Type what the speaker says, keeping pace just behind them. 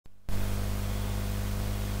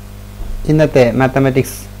ഇന്നത്തെ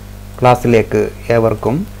മാത്തമാറ്റിക്സ് ക്ലാസ്സിലേക്ക്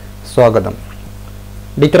ഏവർക്കും സ്വാഗതം.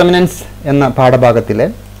 ഡിറ്റർമിനൻസ് എന്ന പാഠഭാഗത്തിലെ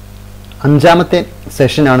അഞ്ചാമത്തെ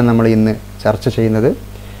സെഷനാണ് നമ്മൾ ഇന്ന് ചർച്ച ചെയ്യുന്നത്.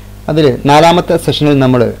 അതിൽ നാലാമത്തെ സെഷനിൽ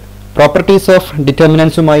നമ്മൾ പ്രോപ്പർട്ടീസ് ഓഫ്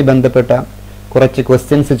ഡിറ്റർമിനൻസുമായി ബന്ധപ്പെട്ട കുറച്ച്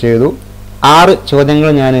ക്വസ്റ്റ്യൻസ് ചെയ്തു. 6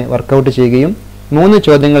 ചോദ്യങ്ങൾ ഞാൻ വർക്കൗട്ട് ചെയ്യുകയും 3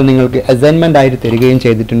 ചോദ്യങ്ങൾ നിങ്ങൾക്ക് അസൈൻമെൻ്റ് ആയിട്ട് തരികയും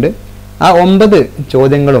ചെയ്തിട്ടുണ്ട്. ആ 9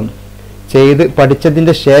 ചോദ്യങ്ങളും ചെയ്ത്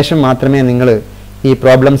പഠിച്ചതിൻ്റെ ശേഷം മാത്രമേ നിങ്ങൾ ഈ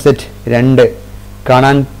പ്രോബ്ലം സെറ്റ് 2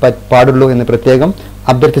 കാണാൻ പാടുള്ളൂ എന്ന് പ്രത്യേകം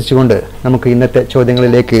അഭ്യർത്ഥിച്ചുകൊണ്ട് നമുക്ക് ഇന്നത്തെ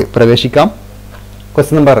ചോദ്യങ്ങളിലേക്ക് പ്രവേശിക്കാം.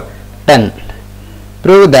 Question number 10.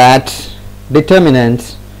 Prove that determinant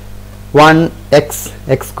 1x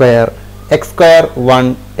x square x square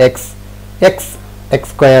 1x x x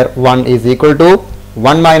square 1 is equal to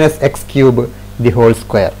 1 minus x cube the whole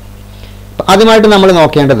square. ആദ്യമായിട്ട് നമ്മൾ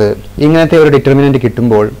നോക്കേണ്ടത് ഇങ്ങനത്തെ ഒരു ഡിറ്റർമിനൻറ്റ്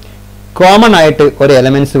കിട്ടുമ്പോൾ കോമൺ ആയിട്ട് ഒരു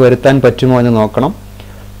എലമെൻറ്റ്സ് വരുത്താൻ പറ്റുമോ എന്ന് നോക്കണം.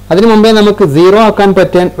 അതിനു മുമ്പേ നമുക്ക് 0 ആക്കാൻ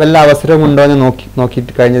പറ്റാൻ വല്ല അവസരമുണ്ടോ എന്ന്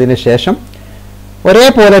നോക്കിയിട്ട് കഴിഞ്ഞതിന് ശേഷം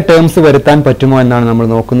ഒരേപോലെ ടേംസ് വരുത്താൻ പറ്റുമോ എന്നാണ് നമ്മൾ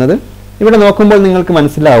നോക്കുന്നത്. ഇവിടെ നോക്കുമ്പോൾ നിങ്ങൾക്ക്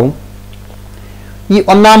മനസ്സിലാവും, ഈ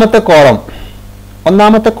ഒന്നാമത്തെ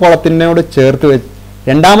കോളത്തിനോട് ചേർത്ത് വെച്ച്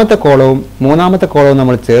രണ്ടാമത്തെ കോളവും മൂന്നാമത്തെ കോളവും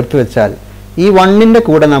നമ്മൾ ചേർത്ത് വെച്ചാൽ ഈ 1ൻ്റെ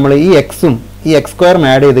കൂടെ നമ്മൾ ഈ എക്സും ഈ എക്സ് സ്ക്വയറും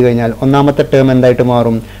ആഡ് ചെയ്ത് കഴിഞ്ഞാൽ ഒന്നാമത്തെ ടേം എന്തായിട്ട്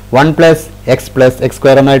മാറും? 1 പ്ലസ് എക്സ്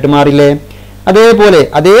സ്ക്വയർ എന്നായിട്ട് മാറില്ലേ? അതേപോലെ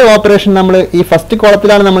അതേ ഓപ്പറേഷൻ നമ്മൾ ഈ ഫസ്റ്റ്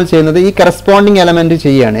കോളത്തിലാണ് നമ്മൾ ചെയ്യുന്നത്. ഈ കറസ്പോണ്ടിങ് എലമെന്റ്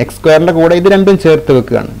ചെയ്യുകയാണ്. എക്സ് സ്ക്വയറിന്റെ കൂടെ ഇത് രണ്ടും ചേർത്ത്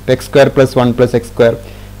വെക്കുകയാണ്. X square plus 1 plus X square.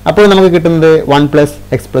 അപ്പോൾ നമുക്ക് കിട്ടുന്നത് 1 പ്ലസ്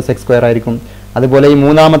എക്സ് സ്ക്വയർ ആയിരിക്കും. അതുപോലെ ഈ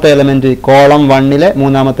മൂന്നാമത്തെ എലമെന്റ് കോളം 1ലെ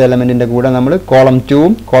മൂന്നാമത്തെ എലമെന്റിന്റെ കൂടെ നമ്മൾ കോളം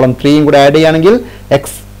 2ഉം കോളം 3യും കൂടെ ആഡ് ചെയ്യുകയാണെങ്കിൽ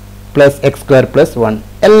X plus X square plus 1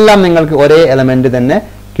 എല്ലാം നിങ്ങൾക്ക് ഒരേ എലമെന്റ് തന്നെ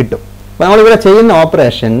കിട്ടും. അപ്പോൾ നമ്മളിവിടെ ചെയ്യുന്ന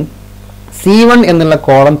ഓപ്പറേഷൻ C1 എന്നുള്ള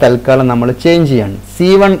കോളം തൽക്കാലം നമ്മൾ ചേഞ്ച് ചെയ്യാണ്.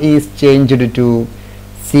 C1 is changed to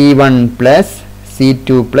C1 plus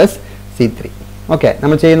C2 plus C3. Okay,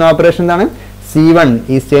 നമ്മൾ ചെയ്യുന്ന ഓപ്പറേഷൻ എന്താണ്? C1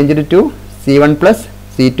 is changed to C1 plus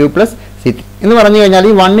C2 plus C3 എന്ന് പറഞ്ഞു കഴിഞ്ഞാൽ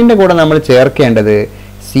ഈ 1ൻ്റെ കൂടെ നമ്മൾ ചേർക്കേണ്ടത്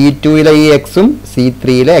C2ലെ ഈ എക്സും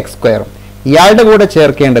C3ലെ എക്സ് സ്ക്വയറും, ഇയാളുടെ കൂടെ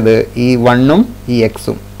ചേർക്കേണ്ടത് ഈ 1ഉം ഈ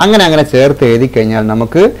എക്സും. അങ്ങനെ ചേർത്ത് എഴുതി കഴിഞ്ഞാൽ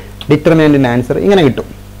നമുക്ക് ഡിറ്റർമിനന്റിന്റെ ആൻസർ ഇങ്ങനെ കിട്ടും.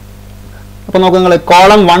 അപ്പോൾ നോക്കുക, നിങ്ങൾ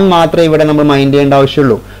കോളം 1 മാത്രമേ ഇവിടെ നമ്മൾ മൈൻഡ് ചെയ്യേണ്ട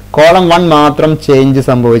ആവശ്യമുള്ളൂ. കോളം 1 മാത്രം ചേഞ്ച്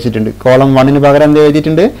സംഭവിച്ചിട്ടുണ്ട്. കോളം 1ന് പകരം എന്ത്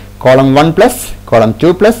എഴുതിയിട്ടുണ്ട്? Column 1 plus column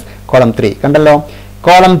 2 plus column 3. കണ്ടല്ലോ,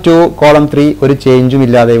 കോളം 2 കോളം 3 ഒരു ചേഞ്ചും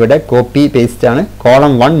ഇല്ലാതെ ഇവിടെ കോപ്പി പേസ്റ്റ് ആണ്.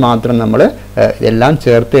 കോളം 1 മാത്രം നമ്മൾ എല്ലാം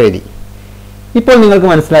ചേർത്ത് എഴുതി. ഇപ്പോൾ നിങ്ങൾക്ക്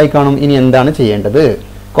മനസ്സിലായി കാണും ഇനി എന്താണ് ചെയ്യേണ്ടത്.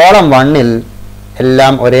 കോളം 1ൽ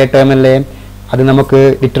എല്ലാം ഒരേ ടേം അല്ലേ, അത് നമുക്ക്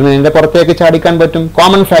ഡിറ്റർമിനന്റിന്റെ പുറത്തേക്ക് ചാടിക്കാൻ പറ്റും.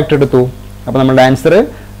 കോമൺ ഫാക്ടർ എടുത്തു. അപ്പോൾ നമ്മുടെ ആൻസർ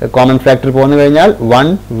കോമൺ ഫാക്ടർ പോന്നു കഴിഞ്ഞാൽ 1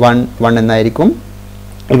 1 1 എന്നായിരിക്കും.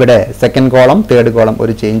 ഇവിടെ സെക്കൻഡ് കോളം തേർഡ് കോളം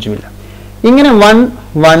ഒരു ചേഞ്ചും ഇല്ല. ഇങ്ങനെ 1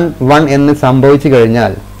 1 1 എന്ന് സംഭവിച്ചു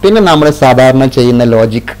കഴിഞ്ഞാൽ പിന്നെ നമ്മൾ സാധാരണ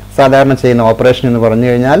ചെയ്യുന്ന ഓപ്പറേഷൻ എന്ന് പറഞ്ഞു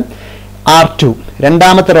കഴിഞ്ഞാൽ R2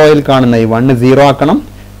 രണ്ടാമത്തെ റോയിൽ കാണുന്ന ഈ 1 0 ആക്കണം,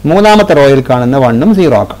 മൂന്നാമത്തെ റോയിൽ കാണുന്ന 1ഉം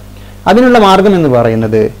 0 ആക്കണം. അതിനുള്ള മാർഗം എന്ന്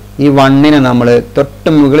പറയുന്നത് ഈ 1നെ നമ്മൾ തൊട്ട്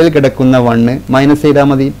മുകളിൽ കിടക്കുന്ന 1 മൈനസ് ചെയ്താൽ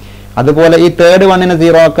മതി. അതുപോലെ ഈ തേർഡ് 1നെ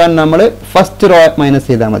 0 ആക്കാൻ നമ്മൾ ഫസ്റ്റ് റോ മൈനസ്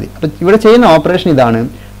ചെയ്താൽ മതി. അപ്പം ഇവിടെ ചെയ്യുന്ന ഓപ്പറേഷൻ ഇതാണ്.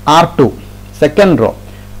 R2 second row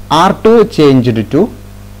R2 changed to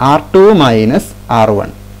R2 minus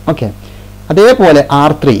R1. Okay, അതേപോലെ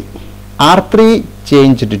R3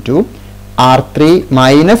 changed to R3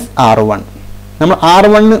 minus R1. നമ്മൾ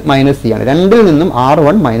R1 മൈനസ് ചെയ്യാണ്, രണ്ടിൽ നിന്നും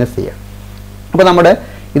R1 മൈനസ് ചെയ്യാണ്. അപ്പോൾ നമ്മുടെ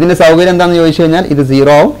ഇതിൻ്റെ സൗകര്യം എന്താണെന്ന് ചോദിച്ചു കഴിഞ്ഞാൽ ഇത്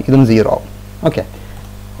 0 ആവും, ഇതും 0 ആവും. ഓക്കെ,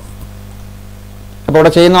 അപ്പോൾ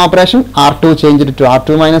ഇവിടെ ചെയ്യുന്ന operation R2 changed to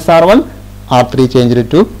R2 minus R1, R3 changed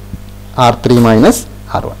to R3 minus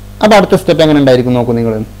R1. അപ്പോൾ അടുത്ത സ്റ്റെപ്പ് എങ്ങനെ ഉണ്ടായിരിക്കും നോക്കൂ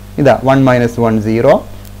നിങ്ങൾ. ഇതാ 1 മൈനസ് 1 0.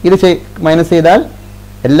 ഇത് മൈനസ് ചെയ്താൽ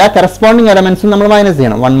എല്ലാ കറസ്പോണ്ടിങ് എലമെന്റ്സും നമ്മൾ മൈനസ്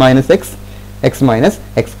ചെയ്യണം. 1 minus X minus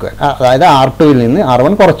X square. അതായത് R2ൽ നിന്ന്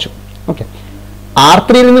R1 കുറച്ചു. ഓക്കെ,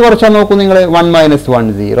 R3യിൽ നിന്ന് കുറച്ചാൽ നോക്കൂ നിങ്ങൾ. 1 മൈനസ്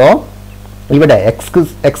 1 0. ഇവിടെ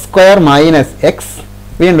എക്സ് സ്ക്വയർ മൈനസ് എക്സ്,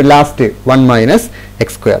 വീണ്ടും ലാസ്റ്റ് 1 മൈനസ്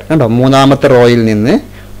എക്സ് സ്ക്വയർ. കണ്ടോ, മൂന്നാമത്തെ റോയിൽ നിന്ന്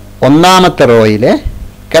ഒന്നാമത്തെ റോയിലെ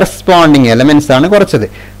കറസ്പോണ്ടിങ് എലമെന്റ്സ് ആണ് കുറച്ചത്.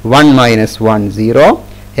 1 minus 1 0,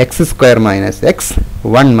 X square minus X,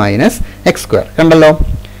 1 minus X square. കണ്ടല്ലോ,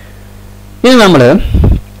 ഇനി നമ്മൾ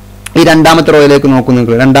ഈ രണ്ടാമത്തെ റോയിലേക്ക് നോക്കൂ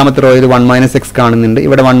നിങ്ങൾ. രണ്ടാമത്തെ റോയിൽ 1 മൈനസ് എക്സ് കാണുന്നുണ്ട്.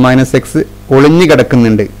 ഇവിടെ 1 മൈനസ് എക്സ് ഒളിഞ്ഞു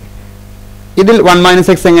കിടക്കുന്നുണ്ട്. ഇതിൽ 1 മൈനസ്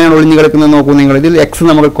എക്സ് എങ്ങനെയാണ് ഒളിഞ്ഞു കിടക്കുന്നത് നോക്കൂ നിങ്ങൾ. ഇതിൽ എക്സ്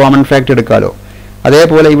നമുക്ക് കോമൺ ഫാക്ടർ എടുക്കാമല്ലോ.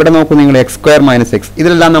 അതേപോലെ ഇവിടെ നോക്കൂ നിങ്ങൾ, എക്സ് സ്ക്വയർ മൈനസ് എക്സ്,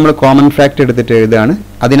 ഇതിലെല്ലാം നമ്മൾ കോമൺ ഫാക്ടർ എടുത്തിട്ട് എഴുതുകയാണ്.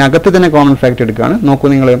 അതിനകത്ത് തന്നെ കോമൺ ഫാക്ടർ എടുക്കുകയാണ്. നോക്കൂ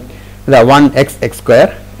നിങ്ങൾ, ഇതാ 1x എക്സ് സ്ക്വയർ,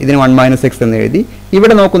 ഇതിന് 1 മൈനസ് എക്സ് എന്ന് എഴുതി.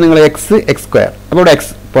 ഇവിടെ നോക്കൂ നിങ്ങൾ, എക്സ് സ്ക്വയർ, അപ്പോൾ ഇവിടെ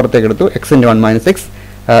എക്സ് പുറത്തേക്ക് എടുത്തു. എക്സ് ഇൻറ്റു 1 മൈനസ് എക്സ്,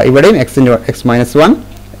 ഇവിടെയും എക്സ് ഇൻറ്റു എക്സ് മൈനസ് 1,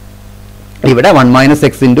 ഇവിടെ 1 minus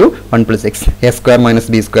X into 1 plus X A square minus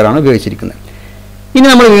B square ആണ് ഉപയോഗിച്ചിരിക്കുന്നത്. ഇനി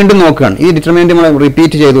നമ്മൾ വീണ്ടും നോക്കുകയാണ്. ഈ ഡിറ്റർമിനന്റ് നമ്മൾ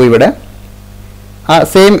റിപ്പീറ്റ് ചെയ്തു. ഇവിടെ ആ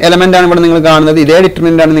സെയിം എലമെന്റ് ആണ് ഇവിടെ നിങ്ങൾ കാണുന്നത്. ഇതേ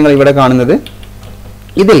ഡിറ്റർമിനന്റ് ആണ് നിങ്ങൾ ഇവിടെ കാണുന്നത്.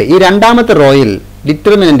 ഇതിൽ ഈ രണ്ടാമത്തെ റോയിൽ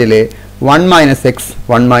ഡിറ്റർമിനന്റിൽ 1 minus X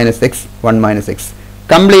 1 minus X 1 minus X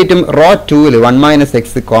കംപ്ലീറ്റും raw 2ൽ 1 minus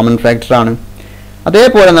X common factor ആണ്.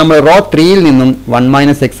 അതേപോലെ നമ്മൾ റോ 3ൽ നിന്നും 1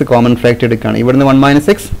 മൈനസ് എക്സ് കോമൺ ഫാക്ടർ എടുക്കുകയാണ്. ഇവിടുന്ന് 1 minus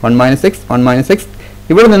X 1 minus X 1 minus X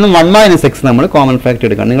ഇവിടെ നിന്നും 1 മൈനസ് എക്സ് നമ്മൾ കോമൺ ഫാക്ടർ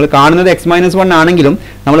എടുക്കുകയാണ്. നിങ്ങൾ കാണുന്നത് എക്സ് മൈനസ് 1 ആണെങ്കിലും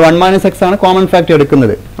നമ്മൾ 1 മൈനസ് എക്സ് ആണ് കോമൺ ഫാക്ടർ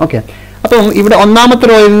എടുക്കുന്നത്. ഓക്കെ, അപ്പം ഇവിടെ ഒന്നാമത്തെ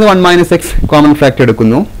റോയിൽ നിന്ന് 1 മൈനസ് എക്സ് കോമൺ ഫാക്ടർ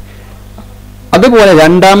എടുക്കുന്നു. അതുപോലെ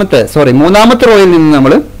മൂന്നാമത്തെ റോയിൽ നിന്ന്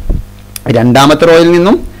നമ്മൾ രണ്ടാമത്തെ റോയിൽ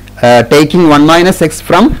നിന്നും taking 1 minus X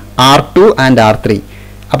from R2 and R3.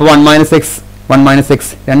 അപ്പോൾ 1 മൈനസ്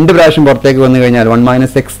എക്സ് രണ്ട് പ്രാവശ്യം പുറത്തേക്ക് വന്നു കഴിഞ്ഞാൽ 1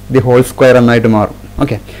 minus X the whole square എന്നായിട്ട് മാറും.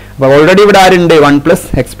 ഓക്കെ, അപ്പോൾ ഓൾറെഡി ഇവിടെ ആരുണ്ട് 1 പ്ലസ്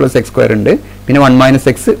എക്സ് സ്ക്വയർ ഉണ്ട്. പിന്നെ 1 മൈനസ്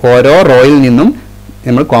എക്സ് ഓരോ റോയിൽ നിന്നും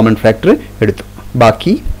നമ്മൾ കോമൺ ഫാക്ടർ എടുത്തു.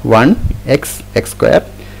 ബാക്കി 1 എക്സ് സ്ക്വയർ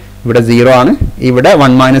ഇവിടെ 0 ആണ്. ഇവിടെ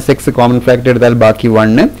 1 മൈനസ് എക്സ് കോമൺ ഫാക്ടർ എടുത്താൽ ബാക്കി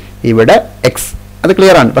 1, ഇവിടെ എക്സ്. അത്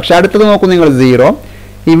ക്ലിയർ ആണ്. പക്ഷെ അടുത്തത് നോക്കൂ നിങ്ങൾ 0.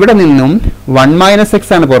 ഇവിടെ നിന്നും 1 മൈനസ്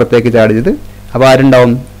എക്സ് ആണ് പുറത്തേക്ക് ചാടിച്ചത്. അപ്പോൾ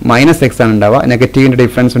ആരുണ്ടാവും മൈനസ് എക്സ് ആണ് ഉണ്ടാവുക. നെഗറ്റീവിൻ്റെ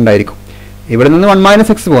ഡിഫറൻസ് ഉണ്ടായിരിക്കും. ഇവിടെ നിന്ന് 1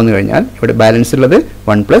 മൈനസ് എക്സ് പോന്നു കഴിഞ്ഞാൽ ഇവിടെ ബാലൻസ് ഉള്ളത്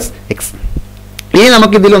 1 പ്ലസ് എക്സ്. ഇനി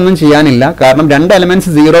നമുക്ക് ഇതിലൊന്നും ചെയ്യാനില്ല. കാരണം രണ്ട് എലമെന്റ്സ്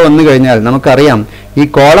 0 വന്നു കഴിഞ്ഞാൽ നമുക്കറിയാം ഈ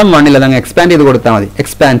കോളം 1ൽ അതങ്ങ് എക്സ്പാൻഡ് ചെയ്ത് കൊടുത്താൽ മതി.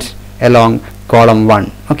 Expand along column 1.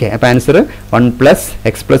 ഓക്കെ, അപ്പോൾ answer 1 plus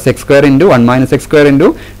X square into 1 minus X square into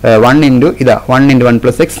 1 into 1 into 1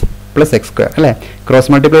 plus X plus X square അല്ലേ. ക്രോസ്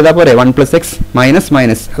മൾട്ടിപ്ലൈ ചെയ്താൽ പോരെ 1 പ്ലസ് എക്സ് മൈനസ്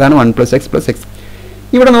മൈനസ് അതാണ് 1 പ്ലസ് എക്സ് പ്ലസ് എക്സ്.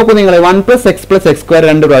 ഇവിടെ നോക്കൂ നിങ്ങൾ 1 പ്ലസ് എക്സ് സ്ക്വയർ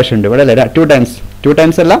രണ്ട് പ്രാവശ്യം ഉണ്ട് ഇവിടെ അല്ലേ. 2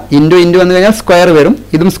 ടൈംസ് അല്ല, ഇൻറ്റു വന്നു കഴിഞ്ഞാൽ സ്ക്വയർ വരും.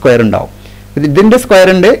 ഇതും സ്ക്വയർ ഉണ്ടാവും. ഇതിന്റെ സ്ക്വയർ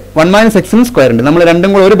ഉണ്ട്, 1 മൈനസ് എക്സിനും സ്ക്വയർ ഉണ്ട്. നമ്മൾ രണ്ടും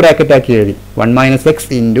കൂടെ ഒരു ബ്രാക്കറ്റ് ആക്കി എഴുതി 1 minus X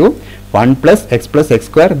into 1 plus X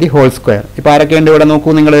square the whole square. ഇപ്പോൾ ആരൊക്കെ ഉണ്ട് ഇവിടെ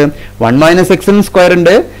നോക്കൂ നിങ്ങൾ. 1 മൈനസ് എക്സിനും സ്ക്വയർ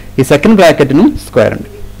ഉണ്ട്, ഈ സെക്കൻഡ് ബ്രാക്കറ്റിനും സ്ക്വയർ ഉണ്ട്.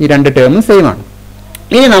 ഈ രണ്ട് ടേമും സെയിം ആണ്.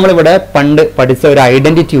 ഇനി നമ്മളിവിടെ പണ്ട് പഠിച്ച ഒരു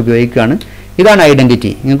ഐഡന്റിറ്റി ഉപയോഗിക്കുകയാണ്. ഇതാണ്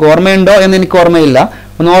ഐഡന്റിറ്റി. നിങ്ങൾക്ക് ഓർമ്മയുണ്ടോ എന്ന് എനിക്ക് ഓർമ്മയില്ല,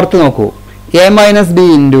 ഒന്ന് ഓർത്ത് നോക്കൂ. A minus B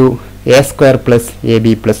into A square plus A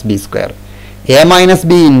B plus B square. A minus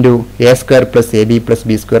B into A square plus A B plus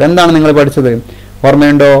B square. എന്താണ് നിങ്ങൾ പഠിച്ചത്?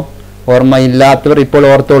 ഓർമ്മയുണ്ടോ? ഓർമ്മയില്ലാത്തവർ ഇപ്പോൾ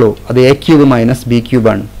ഓർത്തോളൂ. അത് A cube minus B cube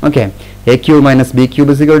ആണ്. Okay, A cube minus B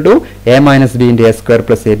cube is equal to A minus B into A square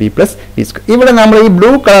plus A B plus B square. ഇവിടെ നമ്മൾ ഈ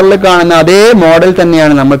ബ്ലൂ കളറിൽ കാണുന്ന അതേ മോഡൽ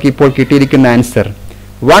തന്നെയാണ് നമുക്ക് ഇപ്പോൾ കിട്ടിയിരിക്കുന്ന answer.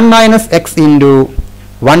 1 minus X into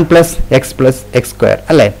 1 plus X square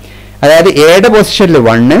അല്ലേ. അതായത് എയുടെ പൊസിഷനിൽ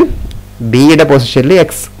 1, ബിയുടെ പൊസിഷനിൽ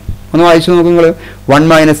എക്സ്. ഒന്ന് വായിച്ചു നോക്കൂ നിങ്ങൾ. 1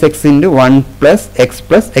 minus X into 1 plus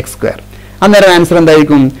X square. അന്നേരം ആൻസർ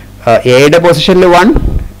എന്തായിരിക്കും? എയുടെ പൊസിഷനിൽ 1,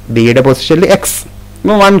 ബിയുടെ പൊസിഷനിൽ എക്സ്.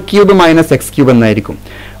 അപ്പോൾ 1 ക്യൂബ് മൈനസ് എക്സ് ക്യൂബ് എന്നായിരിക്കും.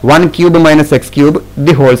 1 cube minus X cube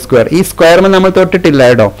the whole square. ഈ സ്ക്വയറിന് നമ്മൾ തൊട്ടിട്ടില്ല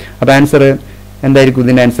കേട്ടോ. അപ്പോൾ ആൻസർ എന്തായിരിക്കും?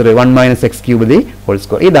 ഇതിൻ്റെ answer 1 minus X cube the whole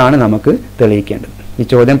square. ഇതാണ് നമുക്ക് തെളിയിക്കേണ്ടത്. ഈ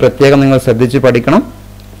ചോദ്യം പ്രത്യേകം നിങ്ങൾ ശ്രദ്ധിച്ച് പഠിക്കണം.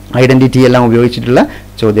 ഐഡന്റിറ്റി എല്ലാം ഉപയോഗിച്ചിട്ടുള്ള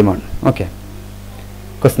ചോദ്യമാണ്. Okay,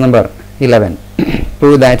 question number 11.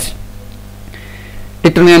 Prove that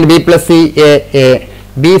determinant b plus c a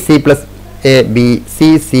b c plus a b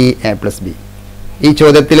c a plus b. ഈ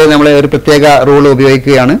ചോദ്യത്തിൽ നമ്മൾ ഒരു പ്രത്യേക റൂൾ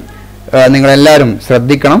ഉപയോഗിക്കുകയാണ്. നിങ്ങളെല്ലാവരും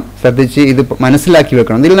ശ്രദ്ധിച്ച് ഇത് മനസ്സിലാക്കി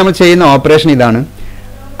വെക്കണം. ഇതിൽ നമ്മൾ ചെയ്യുന്ന ഓപ്പറേഷൻ ഇതാണ്.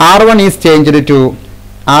 R1 is changed to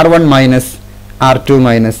R1 minus R2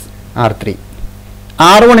 minus R3.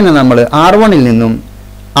 R1ന് നമ്മൾ R1ൽ നിന്നും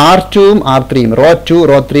R2ഉം R3യും റോ 2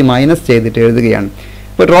 റോ 3 മൈനസ് ചെയ്തിട്ട് എഴുതുകയാണ്.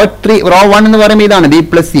 ഇപ്പോൾ റോ 1 എന്ന് പറയുമ്പോൾ ഇതാണ് ബി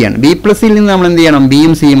പ്ലസ് സി ആണ്. ബി പ്ലസ് സിയിൽ നിന്ന് നമ്മൾ എന്ത് ചെയ്യണം?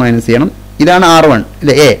 ബിയും സിയും മൈനസ് ചെയ്യണം. ഇതാണ് R1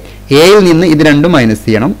 അല്ലെ. എയിൽ നിന്ന് ഇത് രണ്ടും മൈനസ്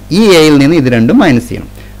ചെയ്യണം. ഈ എയിൽ നിന്ന് ഇത് രണ്ടും മൈനസ് ചെയ്യണം.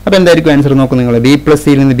 അപ്പോൾ എന്തായിരിക്കും ആൻസർ? നോക്കൂ നിങ്ങൾ. ബി പ്ലസ്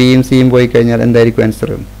സിയിൽ നിന്ന് ബിയും സിയും പോയി കഴിഞ്ഞാൽ എന്തായിരിക്കും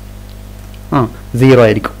ആൻസർ? 0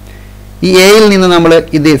 ആയിരിക്കും. ഈ എയിൽ നിന്ന് നമ്മൾ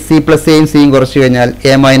ഇത് സി പ്ലസ് എയും സിയും കുറച്ച് കഴിഞ്ഞാൽ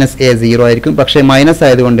എ മൈനസ് എ 0 ആയിരിക്കും. പക്ഷേ മൈനസ്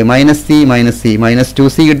ആയതുകൊണ്ട് മൈനസ് സി മൈനസ്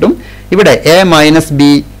 2c കിട്ടും. ഇവിടെ A minus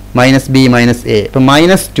B minus A, ഇപ്പം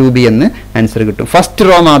മൈനസ് 2b എന്ന് ആൻസർ കിട്ടും. ഫസ്റ്റ്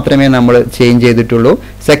റോ മാത്രമേ നമ്മൾ ചേഞ്ച് ചെയ്തിട്ടുള്ളൂ.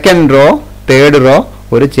 സെക്കൻഡ് റോ, തേർഡ് റോ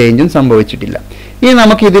ഒരു ചേഞ്ചും സംഭവിച്ചിട്ടില്ല. ഇനി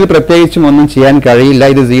നമുക്ക് ഇതിൽ പ്രത്യേകിച്ചും ഒന്നും ചെയ്യാൻ കഴിയില്ല.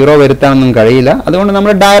 ഇത് 0 വരുത്താനൊന്നും കഴിയില്ല. അതുകൊണ്ട്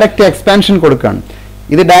നമ്മൾ ഡയറക്റ്റ് എക്സ്പാൻഷൻ കൊടുക്കുകയാണ്.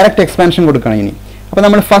 ഇത് ഡയറക്റ്റ് എക്സ്പാൻഷൻ കൊടുക്കണം. ഇനി അപ്പോൾ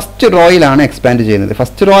നമ്മൾ ഫസ്റ്റ് റോയിലാണ് എക്സ്പാൻഡ് ചെയ്യുന്നത്.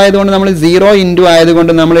 ഫസ്റ്റ് റോ ആയതുകൊണ്ട് നമ്മൾ 0 ഇൻറ്റു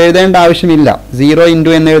ആയതുകൊണ്ട് നമ്മൾ എഴുതേണ്ട ആവശ്യമില്ല. 0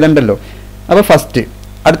 ഇൻറ്റു എന്ന് എഴുതണ്ടല്ലോ. അപ്പോൾ ഫസ്റ്റ്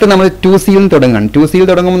അടുത്ത് നമ്മൾ 2cയിൽ തുടങ്ങണം. 2cയിൽ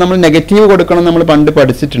തുടങ്ങുമ്പോൾ നമ്മൾ നെഗറ്റീവ് കൊടുക്കണം. നമ്മൾ പണ്ട്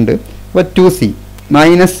പഠിച്ചിട്ടുണ്ട്. അപ്പോൾ 2c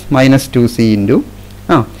minus 2c into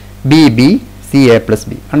B C A plus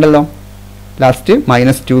B ഉണ്ടല്ലോ. Last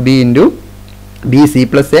minus 2b into B C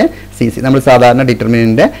plus A C C. നമ്മൾ സാധാരണ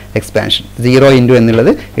ഡിറ്റർമിനൻ്റിൻ്റെ എക്സ്പാൻഷൻ 0 ഇൻറ്റു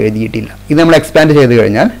എന്നുള്ളത് എഴുതിയിട്ടില്ല. ഇത് നമ്മൾ എക്സ്പാൻഡ് ചെയ്ത്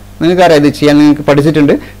കഴിഞ്ഞാൽ നിങ്ങൾക്കറിയാം ഇത് ചെയ്യാൻ നിങ്ങൾക്ക്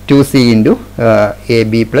പഠിച്ചിട്ടുണ്ട്. 2c into A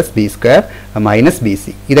B plus B square minus B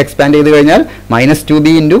C. ഇത് എക്സ്പാൻഡ് ചെയ്ത് കഴിഞ്ഞാൽ -2b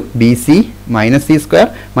into B C minus C square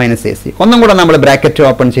minus A C. ഒന്നും കൂടെ നമ്മൾ ബ്രാക്കറ്റ്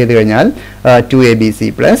ഓപ്പൺ ചെയ്ത് കഴിഞ്ഞാൽ 2abc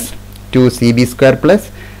plus 2cb square plus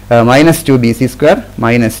 -2bc square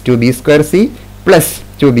minus 2b square C plus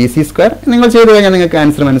 2bc square. നിങ്ങൾ ചെയ്ത് കഴിഞ്ഞാൽ നിങ്ങൾക്ക്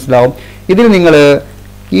ആൻസർ മനസ്സിലാവും. ഇതിൽ നിങ്ങൾ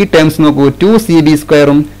ഈ ടേംസ് നോക്കൂ. 2cb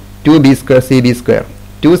സ്ക്വയറും 2b square cb square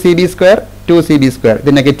 2cb square 2cb square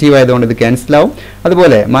ഇത് നെഗറ്റീവ് ആയതുകൊണ്ട് ഇത് ക്യാൻസൽ ആവും.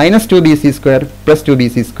 അതുപോലെ -2bc square plus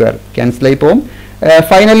 2bc square cancel ആയി പോകും.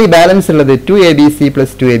 ഫൈനലി ബാലൻസ് ഉള്ളത് 2abc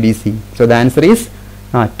plus 2abc. So the answer is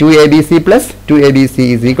 2abc plus 2abc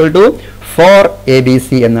is equal to 4abc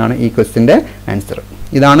എന്നാണ് ഈ ക്വസ്റ്റിൻ്റെ ആൻസർ.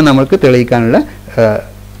 ഇതാണ് നമ്മൾക്ക് തെളിയിക്കാനുള്ള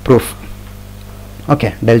പ്രൂഫ്. ഓക്കെ,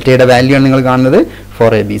 ഡെൽറ്റയുടെ വാല്യൂ ആണ് നിങ്ങൾ കാണുന്നത്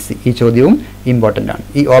 4abc. ഈ ചോദ്യവും ഇമ്പോർട്ടൻ്റ് ആണ്.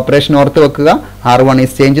 ഈ ഓപ്പറേഷൻ ഓർത്ത് വെക്കുക. R1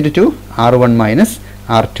 is changed to R1 minus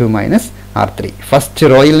R2 minus R3.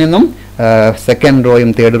 First റോയിൽ നിന്നും സെക്കൻഡ് റോയും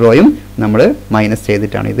തേർഡ് റോയും നമ്മൾ മൈനസ്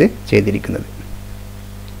ചെയ്തിട്ടാണ് ഇത് ചെയ്തിരിക്കുന്നത്.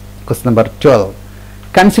 Question number 12.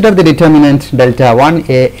 Consider the determinant delta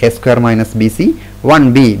 1a a square minus bc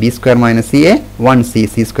 1b b square minus ca 1c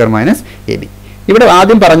c square minus ab. ഇവിടെ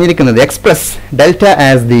ആദ്യം പറഞ്ഞിരിക്കുന്നത് express delta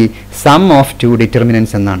as the sum of two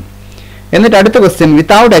ഡിറ്റർമിനൻറ്റ്സ് എന്നാണ്. എന്നിട്ട് അടുത്ത question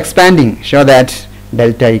without expanding show that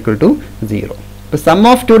delta equal to 0. ഇപ്പോൾ some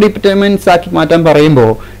of two ഡിറ്റർമിനൻറ്റ്സ് ആക്കി മാറ്റാൻ പറയുമ്പോൾ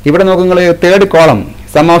ഇവിടെ നോക്കുക, third column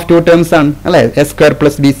some of two terms ആണ് അല്ലേ. S square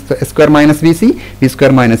plus B square minus B C B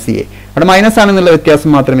square minus C A. അവിടെ മൈനസ് ആണെന്നുള്ള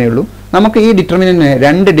വ്യത്യാസം മാത്രമേ ഉള്ളൂ. നമുക്ക് ഈ ഡിറ്റർമിനൻറ്റിനെ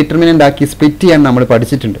രണ്ട് ഡിറ്റർമിനൻ്റ് ആക്കി സ്പ്ലിറ്റ് ചെയ്യാൻ നമ്മൾ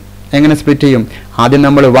പഠിച്ചിട്ടുണ്ട്. എങ്ങനെ സ്പ്ലിറ്റ് ചെയ്യും? ആദ്യം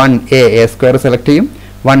നമ്മൾ 1a a സ്ക്വയർ സെലക്ട് ചെയ്യും,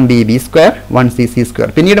 1b b square 1c c square.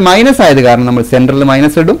 പിന്നീട് മൈനസ് ആയത് കാരണം നമ്മൾ സെൻറ്ററിൽ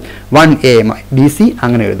മൈനസ് ഇടും, 1a b c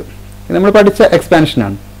അങ്ങനെ എഴുതും. നമ്മൾ പഠിച്ച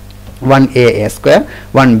എക്സ്പാൻഷനാണ്. 1a a square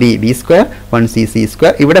 1b b square 1c c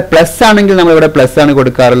square. ഇവിടെ പ്ലസ് ആണെങ്കിൽ നമ്മൾ ഇവിടെ പ്ലസ് ആണ്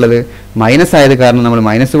കൊടുക്കാറുള്ളത്. മൈനസ് ആയത് കാരണം നമ്മൾ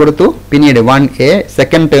മൈനസ് കൊടുത്തു. പിന്നീട് 1a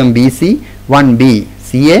second term B C 1b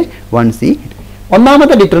ca 1c.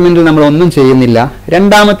 ഒന്നാമത്തെ ഡിറ്റർമിനൻറ്റ് നമ്മൾ ഒന്നും ചെയ്യുന്നില്ല.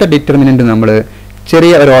 രണ്ടാമത്തെ ഡിറ്റർമിനൻറ്റ് നമ്മൾ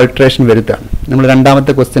ചെറിയ ഒരു ഓൾട്രേഷൻ വരുത്താണ്. നമ്മൾ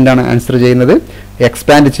രണ്ടാമത്തെ ക്വസ്റ്റ്യൻ്റെ ആണ് ആൻസർ ചെയ്യുന്നത്.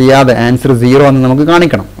 എക്സ്പാൻഡ് ചെയ്യാതെ ആൻസർ 0 എന്ന് നമുക്ക്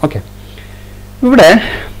കാണിക്കണം. ഓക്കെ, ഇവിടെ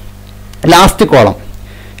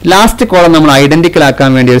ലാസ്റ്റ് കോളം നമ്മൾ ഐഡൻറ്റിക്കൽ ആക്കാൻ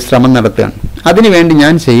വേണ്ടി ഒരു ശ്രമം നടത്തുകയാണ്. അതിനുവേണ്ടി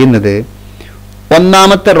ഞാൻ ചെയ്യുന്നത്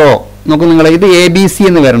ഒന്നാമത്തെ റോ നോക്കൂ നിങ്ങൾ, ഇത് എ ബി സി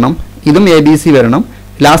എന്ന് വരണം, ഇതും എ ബി സി വരണം,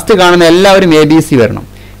 ലാസ്റ്റ് കാണുന്ന എല്ലാവരും എ ബി സി വരണം.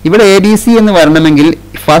 ഇവിടെ എ ബി സി എന്ന് വരണമെങ്കിൽ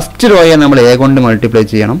ഫസ്റ്റ് റോയെ നമ്മൾ എ കൊണ്ട് മൾട്ടിപ്ലൈ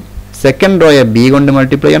ചെയ്യണം, സെക്കൻഡ് റോയെ ബി കൊണ്ട്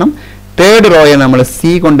മൾട്ടിപ്ലൈ ചെയ്യണം, തേർഡ് റോയെ നമ്മൾ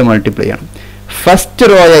സി കൊണ്ട് മൾട്ടിപ്ലൈ ചെയ്യണം. ഫസ്റ്റ്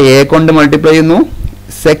റോയെ എ കൊണ്ട് മൾട്ടിപ്ലൈ ചെയ്യുന്നു,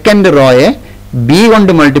 സെക്കൻഡ് റോയെ ബി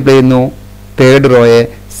കൊണ്ട് മൾട്ടിപ്ലൈ ചെയ്യുന്നു, തേർഡ് റോയെ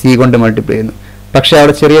സി കൊണ്ട് മൾട്ടിപ്ലൈ ചെയ്യുന്നു. പക്ഷെ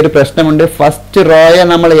അവിടെ ചെറിയൊരു പ്രശ്നമുണ്ട്. ഫസ്റ്റ് റോയെ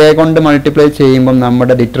നമ്മൾ എ കൊണ്ട് മൾട്ടിപ്ലൈ ചെയ്യുമ്പം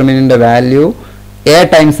നമ്മുടെ ഡിറ്റർമിനൻ്റ് വാല്യൂ എ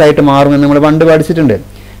ടൈംസ് ആയിട്ട് മാറുമെന്ന് നമ്മൾ പണ്ട് പഠിച്ചിട്ടുണ്ട്.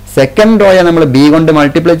 സെക്കൻഡ് റോയെ നമ്മൾ ബി കൊണ്ട്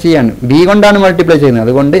മൾട്ടിപ്ലൈ ചെയ്യാണ്, ബി കൊണ്ടാണ് മൾട്ടിപ്ലൈ ചെയ്യുന്നത്.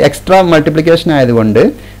 അതുകൊണ്ട് എക്സ്ട്രാ മൾട്ടിപ്ലിക്കേഷൻ ആയതുകൊണ്ട്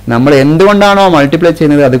നമ്മൾ എന്തുകൊണ്ടാണോ മൾട്ടിപ്ലൈ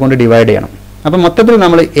ചെയ്യുന്നത് അതുകൊണ്ട് ഡിവൈഡ് ചെയ്യണം. അപ്പം മൊത്തത്തിൽ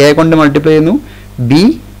നമ്മൾ എ കൊണ്ട് മൾട്ടിപ്ലൈ ചെയ്യുന്നു, ബി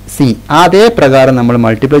സി അതേ പ്രകാരം നമ്മൾ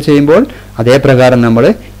മൾട്ടിപ്ലൈ ചെയ്യുമ്പോൾ അതേ പ്രകാരം നമ്മൾ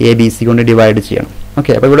എ ബി സി കൊണ്ട് ഡിവൈഡ് ചെയ്യണം.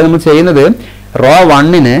 ഓക്കെ, അപ്പോൾ ഇവിടെ നമ്മൾ ചെയ്യുന്നത് റോ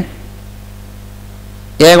 1നെ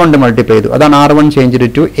എ കൊണ്ട് മൾട്ടിപ്ലൈ ചെയ്തു, അതാണ് R1 change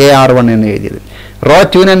to A R1 എന്ന് എഴുതിയത്. റോ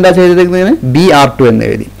 2നെ എന്താ ചെയ്തിരിക്കുന്നത്? ബി R2 എന്ന്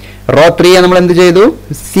എഴുതി. റോ 3യെ നമ്മൾ എന്ത് ചെയ്തു?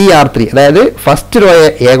 C R3. അതായത് ഫസ്റ്റ് റോയെ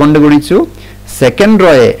എ കൊണ്ട് ഗുണിച്ചു, സെക്കൻഡ്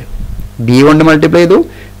റോയെ ബി കൊണ്ട് മൾട്ടിപ്ലൈ ചെയ്തു,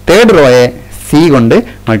 തേർഡ് റോയെ സി കൊണ്ട്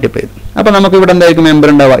മൾട്ടിപ്ലൈ ചെയ്തു. അപ്പോൾ നമുക്ക് ഇവിടെ എന്തായിരിക്കും മെമ്പർ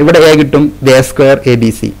ഉണ്ടാവുക? ഇവിടെ എ കിട്ടും, A square A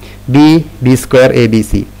B C, B B square A B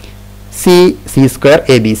C, C C square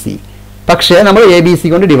A B C. പക്ഷേ നമ്മൾ എ ബി സി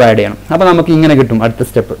കൊണ്ട് ഡിവൈഡ് ചെയ്യണം. അപ്പോൾ നമുക്ക് ഇങ്ങനെ കിട്ടും. അടുത്ത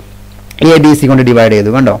സ്റ്റെപ്പ് എ ബി സി കൊണ്ട് ഡിവൈഡ് ചെയ്തു.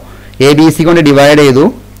 കണ്ടോ, എ ബി സി കൊണ്ട് ഡിവൈഡ് ചെയ്തു,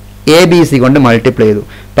 എ ബി സി കൊണ്ട് മൾട്ടിപ്ലൈ ചെയ്തു.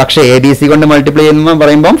 പക്ഷേ എ ബി സി കൊണ്ട് മൾട്ടിപ്ലൈ ചെയ്യുമ്പോൾ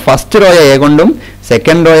പറയുമ്പം ഫസ്റ്റ് റോയെ എ കൊണ്ടും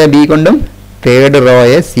സെക്കൻഡ് റോയെ ബി കൊണ്ടും തേർഡ്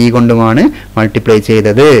റോയെ സി കൊണ്ടുമാണ് മൾട്ടിപ്ലൈ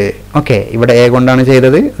ചെയ്തത്. ഓക്കെ, ഇവിടെ എ കൊണ്ടാണ്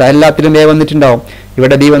ചെയ്തത്. എല്ലാത്തിലും എ വന്നിട്ടുണ്ടാവും,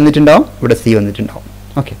 ഇവിടെ ബി വന്നിട്ടുണ്ടാവും, ഇവിടെ സി വന്നിട്ടുണ്ടാവും.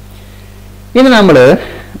 ഓക്കെ, ഇനി നമ്മൾ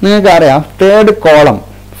നിങ്ങൾക്ക് അറിയാം third column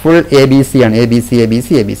full A B C ആണ്. A B C A B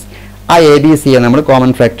C A B C. ആ എ ബി സിയെ നമ്മൾ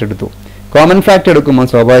കോമൺ ഫാക്ടർ എടുത്തു. കോമൺ ഫാക്ടർ എടുക്കുമ്പോൾ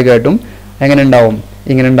സ്വാഭാവികമായിട്ടും എങ്ങനെ ഉണ്ടാവും?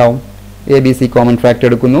 ഇങ്ങനെ ഉണ്ടാവും. A B C common factor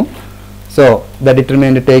എടുക്കുന്നു. So the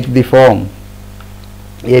determinant take the form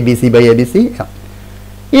A B C by A B C.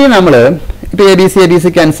 ഇനി നമ്മൾ ഇപ്പോൾ എ ബി സി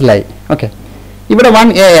ക്യാൻസലായി. ഓക്കെ, ഇവിടെ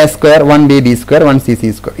 1a a square 1b b square 1c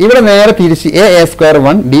c square. ഇവിടെ നേരെ തിരിച്ച് a square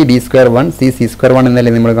 1b b square 1c c square 1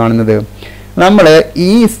 എന്നല്ലേ നമ്മൾ കാണുന്നത്. നമ്മൾ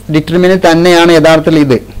ഈ ഡിറ്റർമിനന്റ് തന്നെയാണ് യഥാർത്ഥത്തിൽ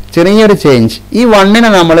ഇത്. ചെറിയൊരു ചേഞ്ച്. ഈ 1നെ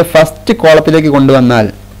നമ്മൾ ഫസ്റ്റ് കോളത്തിലേക്ക് കൊണ്ടുവന്നാൽ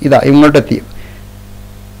ഇതാ ഇങ്ങോട്ടെത്തി,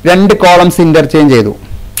 രണ്ട് കോളംസ് ഇന്റർചേഞ്ച് ചെയ്തു,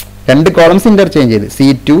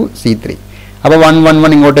 C2 C3. അപ്പോൾ 1 1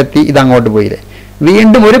 1 ഇങ്ങോട്ടെത്തി, ഇത് അങ്ങോട്ട് പോയില്ലേ.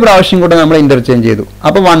 വീണ്ടും ഒരു പ്രാവശ്യം കൂടെ നമ്മൾ ഇന്റർചേഞ്ച് ചെയ്തു.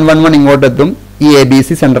 അപ്പോൾ 1 1 1 ഇങ്ങോട്ടെത്തും, ഈ എ ബി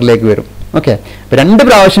സി സെൻറ്ററിലേക്ക് വരും. ഓക്കെ, അപ്പോൾ 2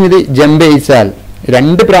 പ്രാവശ്യം ഇത് ജമ്പ് ചെയ്യിച്ചാൽ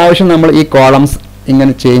 2 പ്രാവശ്യം നമ്മൾ ഈ കോളംസ്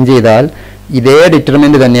ഇങ്ങനെ ചേഞ്ച് ചെയ്താൽ ഇതേ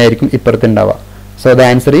ഡിറ്റർമിനന്റ് തന്നെയായിരിക്കും ഇപ്പുറത്തുണ്ടാവുക. So the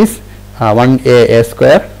answer is 1a²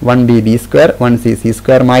 1b²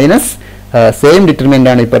 1c² minus same determinant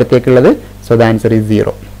ആണ് ഇപ്പുറത്തേക്കുള്ളത്. So the answer is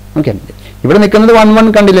 0. Okay, ഇവിടെ നിൽക്കുന്നത് 1 1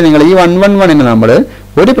 കണ്ടില്ലേ നിങ്ങൾ? ഈ 1 1 1ന് നമ്മൾ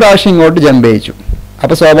ഒരു പ്രാവശ്യം ഇങ്ങോട്ട് ജമ്പ് ചെയ്യിച്ചു.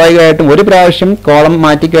 അപ്പോൾ സ്വാഭാവികമായിട്ടും ഒരു പ്രാവശ്യം കോളം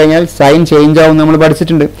മാറ്റിക്കഴിഞ്ഞാൽ സൈൻ ചേഞ്ച് ആവും നമ്മൾ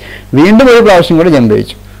പഠിച്ചിട്ടുണ്ട്. വീണ്ടും ഒരു പ്രാവശ്യം കൂടെ ജമ്പ്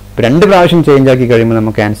ചെയ്യിച്ചു. അപ്പോൾ 2 പ്രാവശ്യം ചേഞ്ച് ആക്കി കഴിയുമ്പോൾ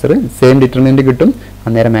നമുക്ക് ആൻസർ സെയിം ഡിറ്റർമിനന്റ് കിട്ടും.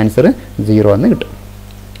 അന്നേരം ആൻസർ 0 എന്ന് കിട്ടും.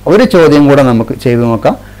 ഒരു ചോദ്യം കൂടെ നമുക്ക് ചെയ്തു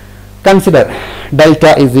നോക്കാം. Consider delta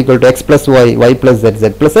is equal to X plus Y Y plus Z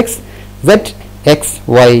Z plus X Z X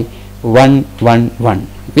Y 1 1 1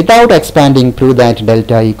 without expanding prove that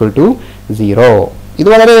delta equal to 0. ഇത്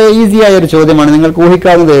വളരെ ഈസി ആയ ഒരു ചോദ്യമാണ്, നിങ്ങൾക്ക്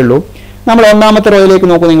ഊഹിക്കാവുന്നതേ ഉള്ളൂ. നമ്മൾ ഒന്നാമത്തെ റോയിലേക്ക്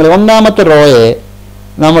നോക്കൂ. നിങ്ങൾ ഒന്നാമത്തെ റോയെ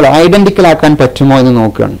നമ്മൾ ഐഡന്റിക്കൽ ആക്കാൻ പറ്റുമോ എന്ന്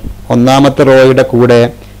നോക്കുകയാണ്. ഒന്നാമത്തെ റോയുടെ കൂടെ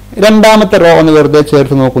രണ്ടാമത്തെ റോ ഒന്ന് വെറുതെ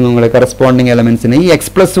ചേർത്ത് നോക്കൂ. നിങ്ങൾ കറസ്പോണ്ടിങ് എലമെന്റ്സിന് ഈ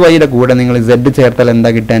എക്സ് പ്ലസ് വൈയുടെ കൂടെ നിങ്ങൾ സെഡ് ചേർത്താൽ എന്താ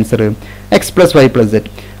കിട്ടുക? Answer X plus Y plus Z.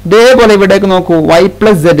 ഇതേപോലെ ഇവിടേക്ക് നോക്കൂ. വൈ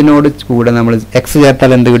പ്ലസ് സെഡിനോട് കൂടെ നമ്മൾ എക്സ്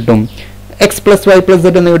ചേർത്താൽ എന്ത് കിട്ടും? X plus Y plus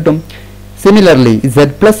Z എന്ന് കിട്ടും. സിമിലർലി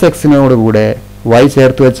സെഡ് പ്ലസ് എക്സിനോട് കൂടെ വൈ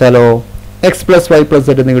ചേർത്ത് വെച്ചാലോ X plus Y plus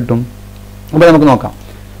Z എന്ന് കിട്ടും. അപ്പോൾ നമുക്ക് നോക്കാം.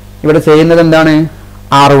 ഇവിടെ ചെയ്യുന്നത് എന്താണ്?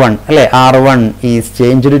 R1 അല്ലേ? R1 is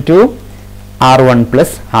changed to R1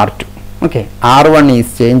 plus R2. Okay, R1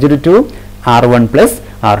 is changed to R1 plus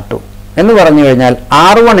R2 എന്ന് പറഞ്ഞു കഴിഞ്ഞാൽ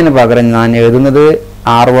R1ന് പകരം ഞാൻ എഴുതുന്നത്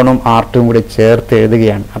R1ഉം R2ഉം കൂടി ചേർത്ത്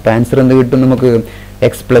എഴുതുകയാണ്. അപ്പോൾ ആൻസർ എന്ത് കിട്ടും നമുക്ക്?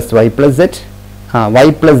 X plus Y plus Z, Y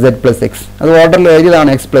plus Z plus X. അത് ഓർഡറിൽ എഴുതിയതാണ്.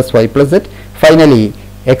 X plus Y plus Z, finally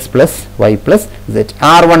X plus Y plus Z.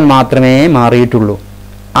 R1 മാത്രമേ മാറിയിട്ടുള്ളൂ.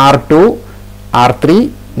 R2 R3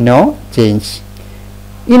 no change.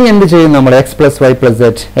 ഇനി എന്ത് ചെയ്യും നമ്മൾ? X plus Y plus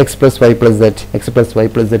Z, X plus Y plus Z, X plus Y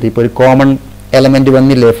plus Z. ഇപ്പോൾ ഒരു common element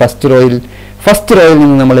വന്നില്ലേ first റോയിൽ? First റോയിൽ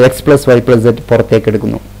നിന്ന് നമ്മൾ X plus Y plus Z പുറത്തേക്ക്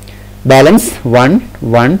എടുക്കുന്നു. Balance 1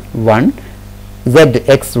 1 1 Z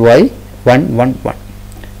X Y 1 1 1.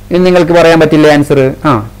 ഇനി നിങ്ങൾക്ക് പറയാൻ പറ്റില്ല ആൻസർ?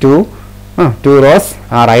 2 റോസ്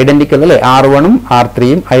ആർ ഐഡന്റിക്കൽ അല്ലേ? R1ഉം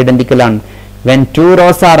R3ഉം ഐഡന്റിക്കൽ ആണ്. When 2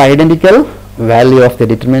 rose R identical value of the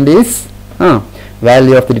determinant is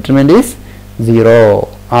value of the determinant is 0.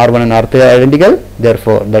 R1 and R3 are identical,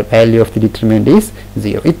 therefore the value of the determinant is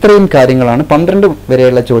 0. ഇത്രയും കാര്യങ്ങളാണ് 12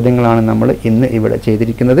 വരെയുള്ള ചോദ്യങ്ങളാണ് നമ്മൾ ഇന്ന് ഇവിടെ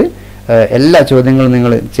ചെയ്തിരിക്കുന്നത്. എല്ലാ ചോദ്യങ്ങളും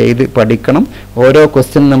നിങ്ങൾ ചെയ്ത് പഠിക്കണം. ഓരോ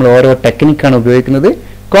ക്വസ്റ്റ്യൻ നമ്മൾ ഓരോ ടെക്നിക്കാണ് ഉപയോഗിക്കുന്നത്.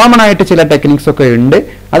 കോമൺ ആയിട്ട് ചില ടെക്നിക്സ് ഒക്കെ ഉണ്ട്.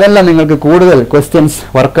 അതെല്ലാം നിങ്ങൾക്ക് കൂടുതൽ ക്വസ്റ്റ്യൻസ്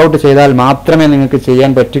വർക്കൗട്ട് ചെയ്താൽ മാത്രമേ നിങ്ങൾക്ക്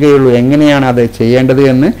ചെയ്യാൻ പറ്റുകയുള്ളൂ. എങ്ങനെയാണ് അത് ചെയ്യേണ്ടത്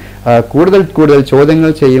എന്ന് കൂടുതൽ ചോദ്യങ്ങൾ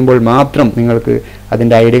ചെയ്യുമ്പോൾ മാത്രം നിങ്ങൾക്ക്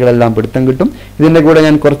അതിൻ്റെ ഐഡിയകളെല്ലാം പിടുത്തം കിട്ടും. ഇതിൻ്റെ കൂടെ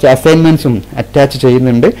ഞാൻ കുറച്ച് അസൈൻമെൻറ്റ്സും അറ്റാച്ച്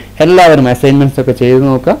ചെയ്യുന്നുണ്ട്. എല്ലാവരും അസൈൻമെൻറ്റ്സ് ഒക്കെ ചെയ്ത്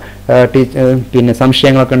നോക്കുക. പിന്നെ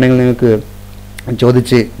സംശയങ്ങളൊക്കെ ഉണ്ടെങ്കിൽ നിങ്ങൾക്ക്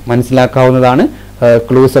ചോദിച്ച് മനസ്സിലാക്കാവുന്നതാണ്.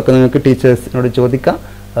 ക്ലൂസ് ഒക്കെ നിങ്ങൾക്ക് ടീച്ചേഴ്സിനോട് ചോദിക്കാം.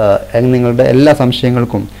 നിങ്ങളുടെ എല്ലാ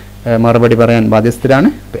സംശയങ്ങൾക്കും മറുപടി പറയാൻ ബാധ്യസ്ഥരാണ്.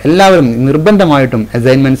 എല്ലാവരും നിർബന്ധമായിട്ടും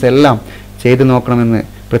അസൈൻമെൻറ്റ്സ് എല്ലാം ചെയ്തു നോക്കണമെന്ന്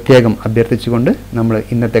പ്രത്യേകം അഭ്യർത്ഥിച്ചുകൊണ്ട് നമ്മൾ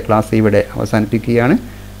ഇന്നത്തെ ക്ലാസ് ഇവിടെ അവസാനിപ്പിക്കുകയാണ്.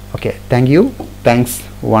 Okay, thank you. Thanks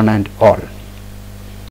one and all.